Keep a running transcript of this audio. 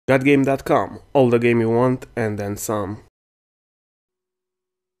Gotgame.com, all the game you want and then some.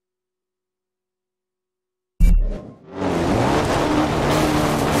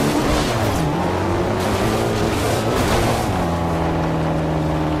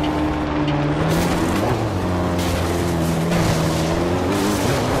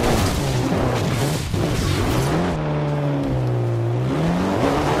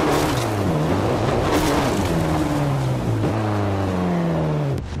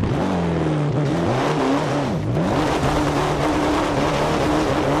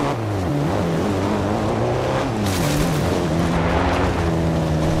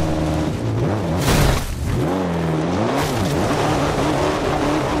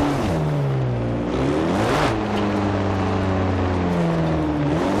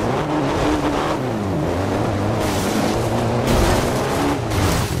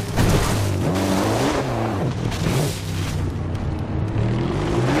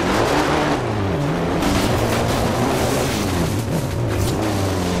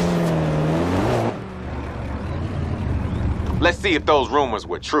 Let's see if those rumors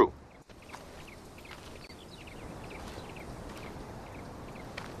were true.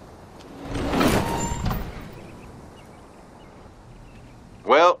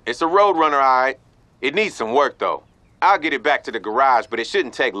 Well, it's a Roadrunner, all right. It needs some work, though. I'll get it back to the garage, but it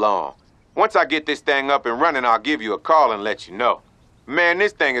shouldn't take long. Once I get this thing up and running, I'll give you a call and let you know. Man,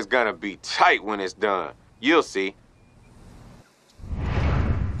 this thing is gonna be tight when it's done. You'll see.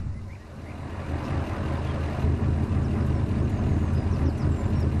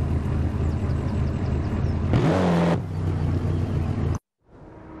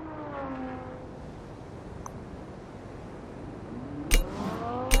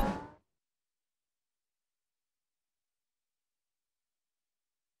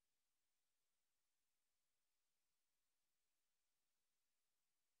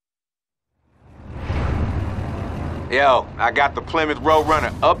 Yo, I got the Plymouth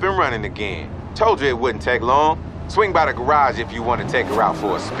Roadrunner up and running again. Told you it wouldn't take long. Swing by the garage if you want to take her out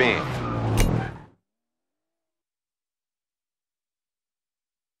for a spin.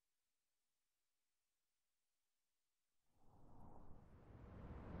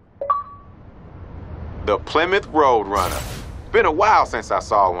 The Plymouth Roadrunner. Been a while since I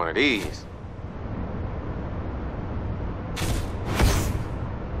saw one of these.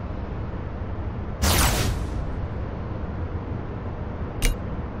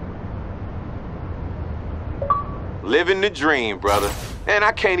 Living the dream, brother. And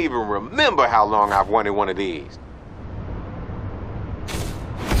I can't even remember how long I've wanted one of these.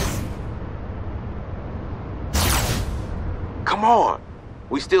 Come on.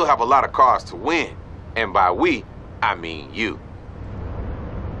 We still have a lot of cars to win. And by we, I mean you.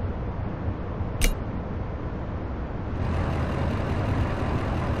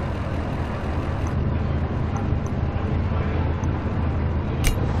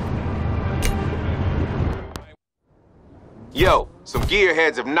 Yo, some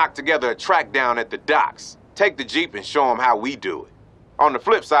gearheads have knocked together a track down at the docks. Take the Jeep and show them how we do it. On the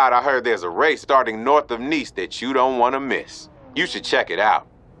flip side, I heard there's a race starting north of Nice that you don't want to miss. You should check it out.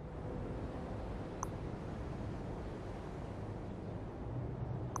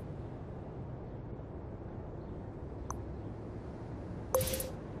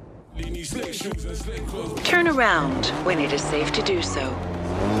 Turn around when it is safe to do so.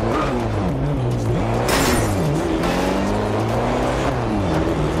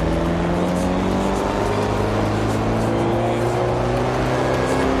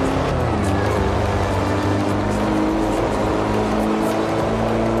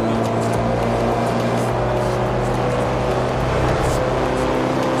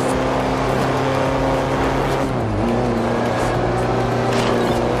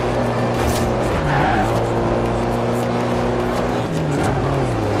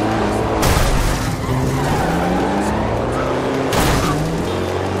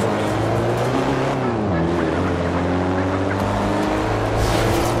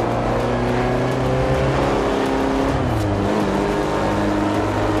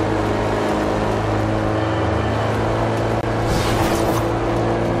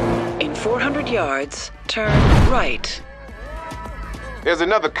 Yards, turn right. There's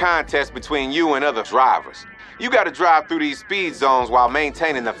another contest between you and other drivers. You gotta drive through these speed zones while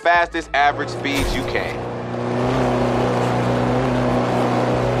maintaining the fastest average speeds you can.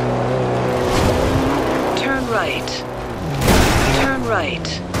 Turn right. Turn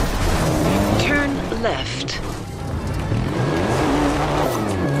right. Turn left.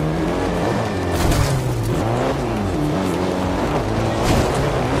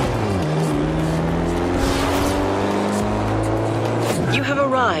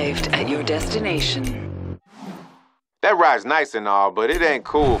 arrived at your destination. That ride's nice and all, but it ain't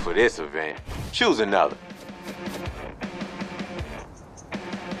cool for this event. Choose another.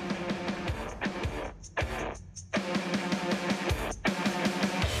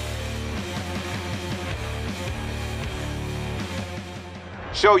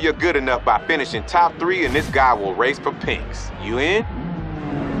 Show you're good enough by finishing top 3 and this guy will race for pinks. You in?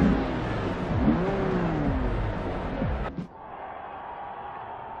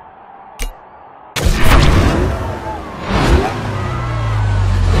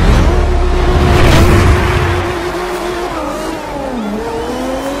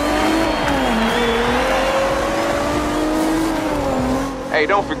 Hey,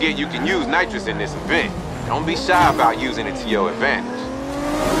 don't forget you can use nitrous in this event. Don't be shy about using it to your advantage.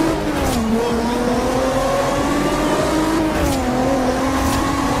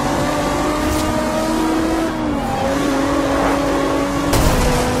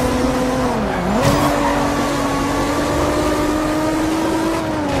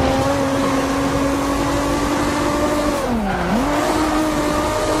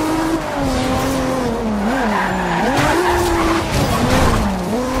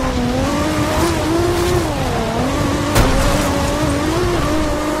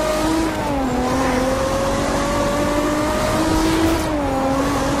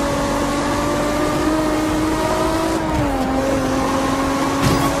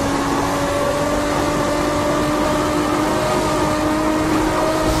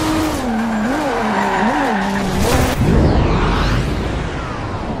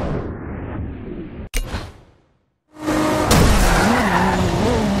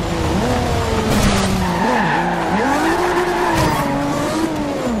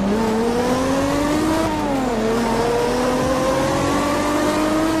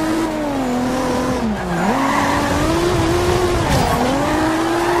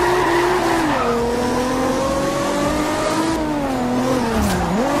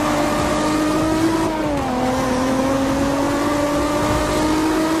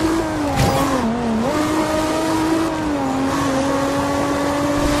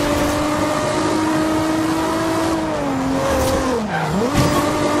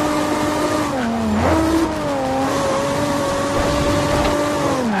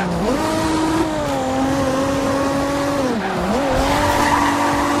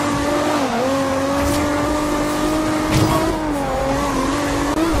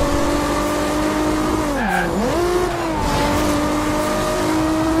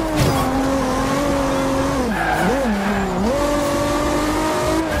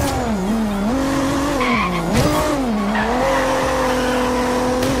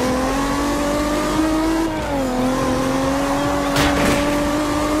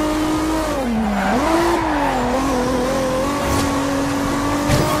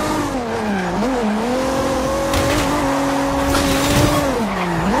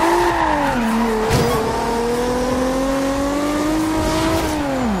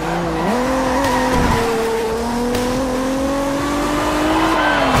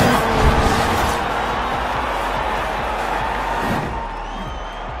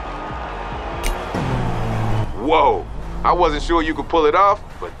 Whoa, I wasn't sure you could pull it off,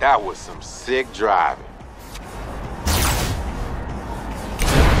 but that was some sick driving.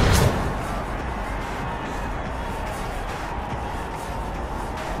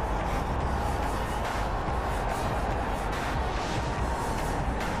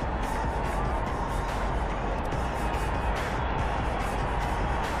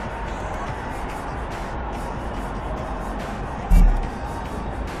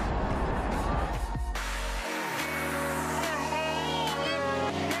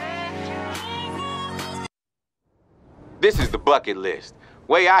 This is the bucket list.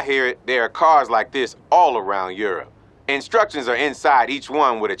 Way I hear it, there are cars like this all around Europe. Instructions are inside each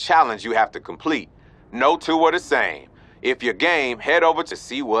one with a challenge you have to complete. No two are the same. If you're game, head over to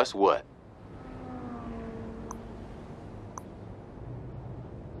see what's what.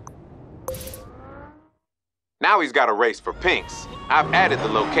 Now he's got a race for pinks. I've added the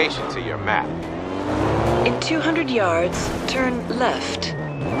location to your map. In 200 yards, turn left.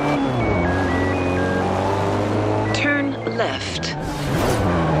 Turn left.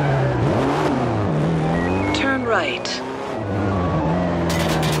 Turn right.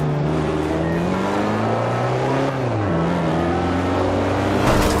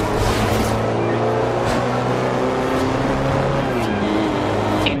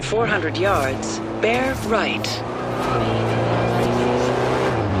 In 400 yards, bear right.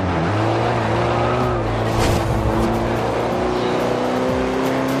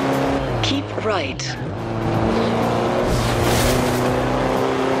 Keep right.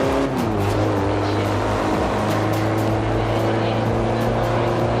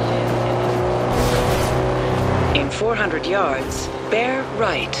 400 yards, bear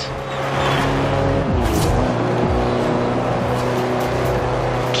right.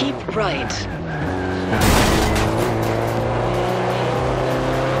 Keep right.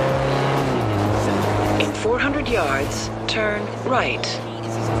 In 400 yards, turn right.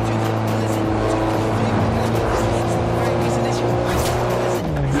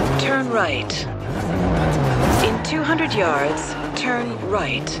 Turn right. In 200 yards, turn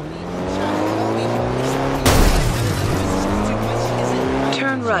right.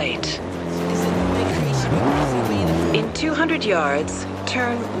 Turn right. In 200 yards,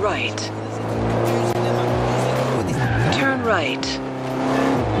 turn right. Turn right.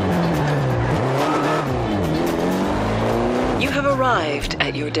 You have arrived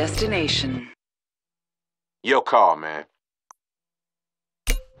at your destination. Your call, man.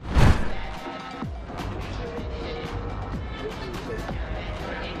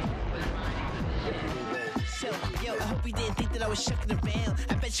 Yo, I hope you didn't think that I was shucking around.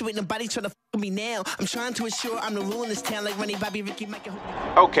 I bet you ain't nobody trying to fuck with me now. I'm trying to assure I'm the rule in this town like Ronnie, Bobby, Ricky, Mike, and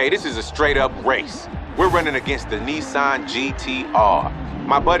Okay, this is a straight up race. We're running against the Nissan GTR.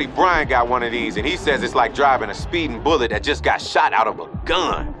 My buddy Brian got one of these, and he says it's like driving a speeding bullet that just got shot out of a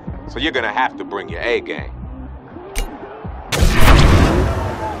gun. So you're gonna have to bring your A game.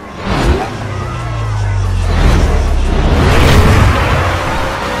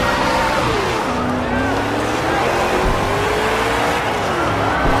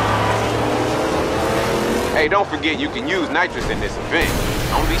 Hey, don't forget you can use nitrous in this event.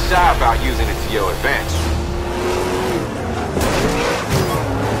 Don't be shy about using it to your advantage.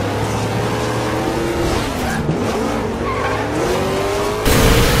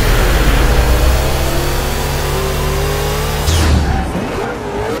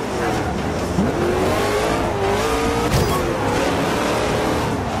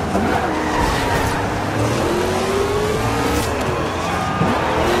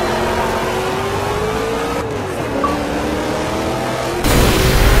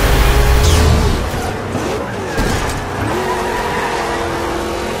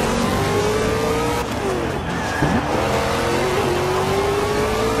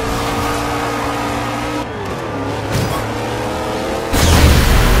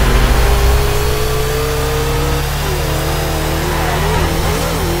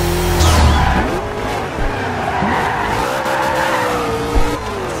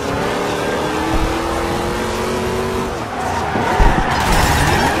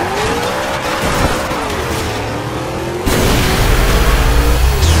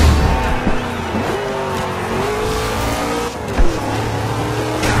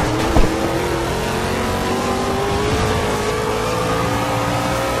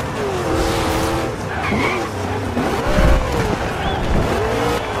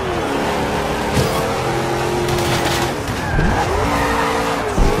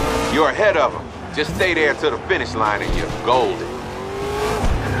 You're ahead of them. Just stay there to the finish line and you're golden.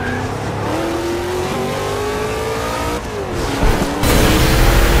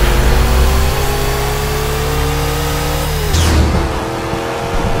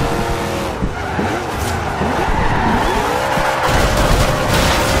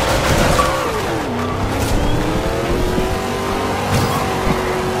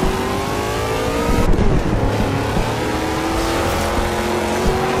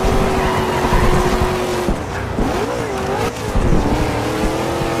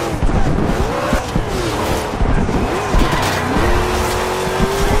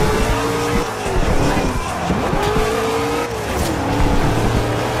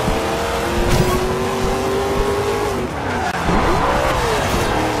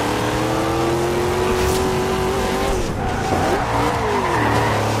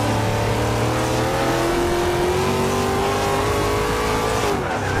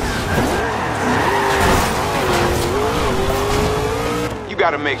 You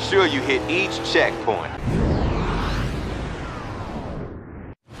gotta make sure you hit each checkpoint.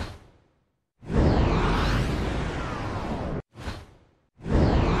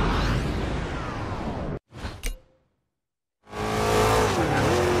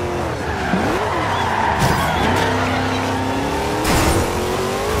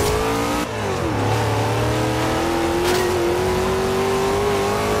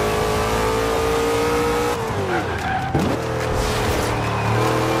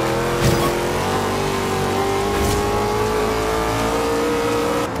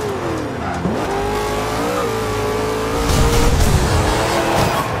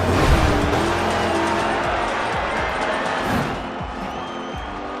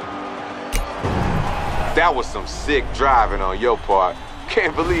 That was some sick driving on your part.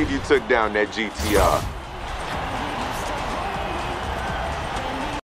 Can't believe you took down that GTR.